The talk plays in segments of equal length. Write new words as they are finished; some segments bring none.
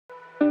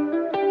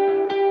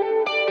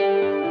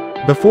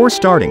Before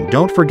starting,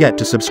 don't forget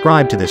to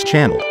subscribe to this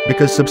channel,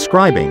 because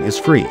subscribing is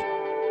free.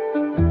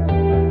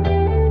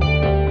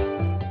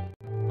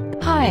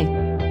 Hi,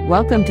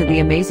 welcome to the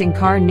Amazing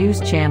Car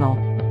News channel.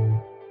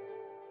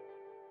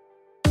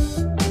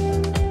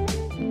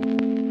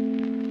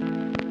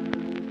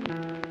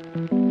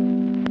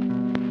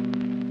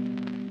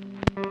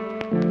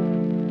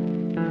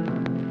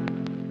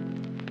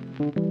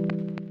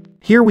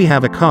 Here we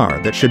have a car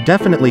that should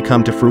definitely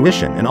come to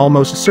fruition and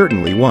almost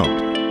certainly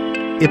won't.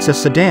 It's a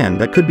sedan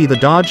that could be the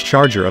Dodge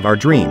Charger of our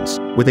dreams,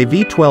 with a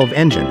V12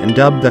 engine and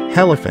dubbed the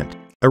Hellephant,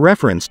 a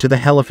reference to the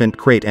Hellephant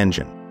crate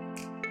engine.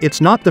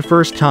 It's not the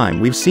first time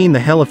we've seen the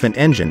Hellephant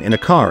engine in a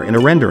car in a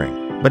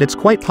rendering, but it's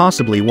quite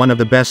possibly one of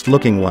the best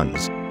looking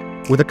ones.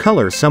 With a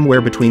color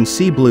somewhere between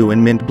sea blue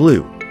and mint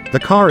blue, the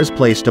car is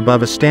placed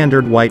above a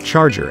standard white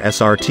Charger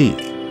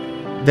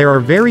SRT. There are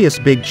various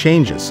big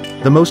changes,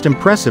 the most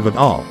impressive of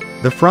all,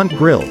 the front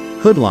grille,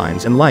 hood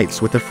lines and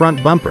lights, with the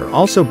front bumper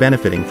also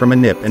benefiting from a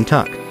nip and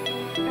tuck.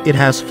 It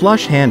has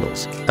flush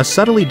handles, a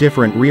subtly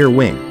different rear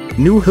wing,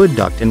 new hood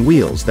duct and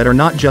wheels that are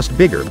not just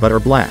bigger but are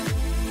black.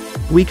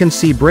 We can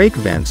see brake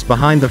vents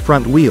behind the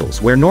front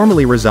wheels where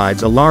normally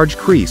resides a large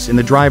crease in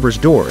the driver's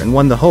door, and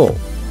the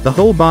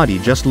whole body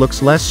just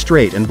looks less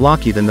straight and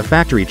blocky than the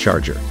factory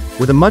Charger,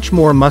 with a much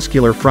more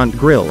muscular front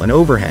grille and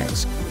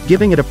overhangs,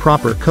 giving it a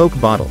proper Coke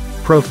bottle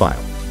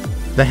profile.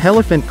 The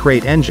Hellephant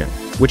crate engine,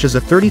 which is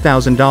a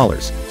 $30,000,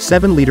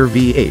 7-liter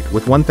V8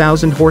 with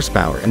 1,000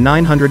 horsepower and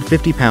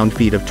 950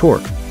 pound-feet of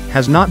torque,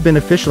 has not been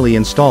officially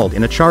installed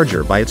in a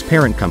Charger by its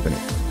parent company.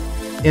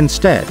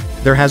 Instead,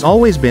 there has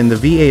always been the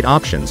V8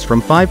 options from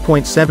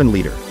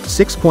 5.7-liter,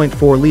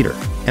 6.4-liter,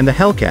 and the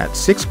Hellcat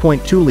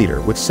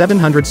 6.2-liter with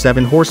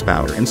 707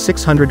 horsepower and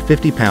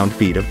 650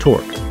 pound-feet of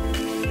torque.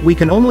 We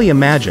can only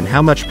imagine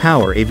how much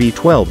power a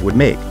V12 would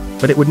make,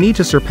 but it would need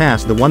to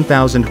surpass the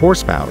 1,000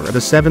 horsepower of a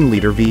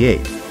 7-liter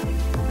V8.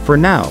 For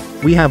now,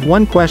 we have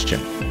one question: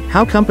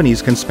 how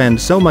companies can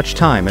spend so much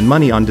time and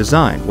money on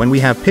design when we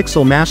have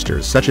pixel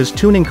masters such as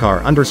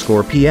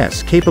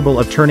tuningcar_ps capable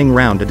of turning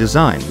round a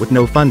design with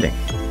no funding?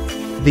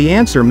 The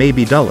answer may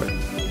be duller.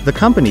 The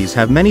companies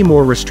have many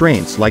more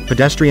restraints like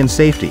pedestrian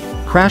safety,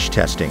 crash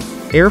testing,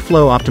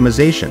 airflow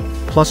optimization,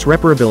 plus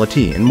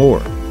reparability and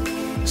more.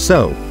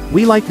 So,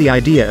 we like the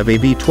idea of a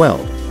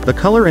V12, the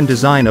color and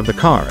design of the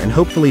car, and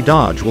hopefully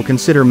Dodge will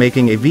consider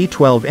making a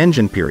V12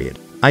 engine period,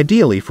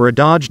 ideally for a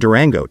Dodge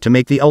Durango to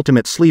make the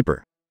ultimate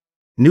sleeper.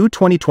 New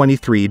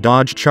 2023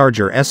 Dodge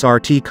Charger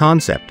SRT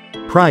concept,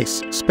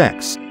 price,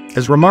 specs,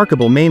 is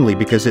remarkable mainly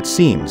because it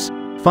seems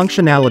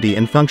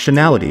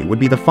functionality would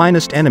be the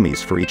finest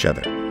enemies for each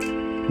other.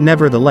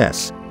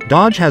 Nevertheless,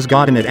 Dodge has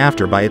gotten it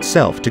after by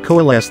itself to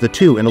coalesce the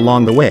two, and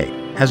along the way,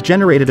 has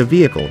generated a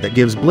vehicle that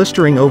gives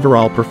blistering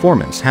overall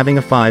performance, having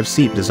a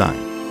 5-seat design.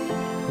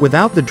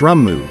 Without the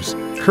drum moves,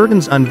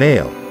 curtains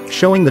unveil,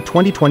 showing the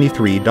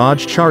 2023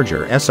 Dodge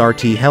Charger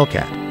SRT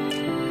Hellcat.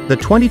 The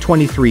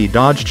 2023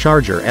 Dodge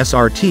Charger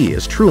SRT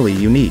is truly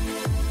unique.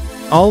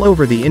 All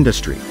over the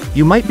industry,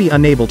 you might be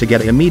unable to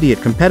get an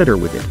immediate competitor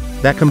with it,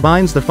 that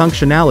combines the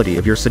functionality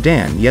of your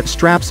sedan yet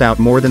straps out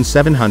more than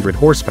 700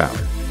 horsepower.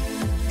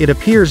 It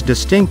appears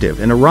distinctive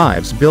and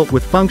arrives built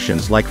with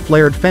functions like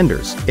flared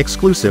fenders,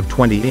 exclusive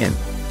 20-in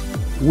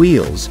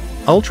wheels,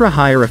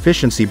 ultra-higher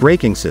efficiency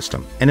braking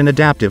system, and an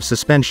adaptive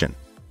suspension.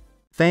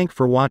 Thanks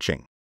for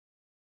watching.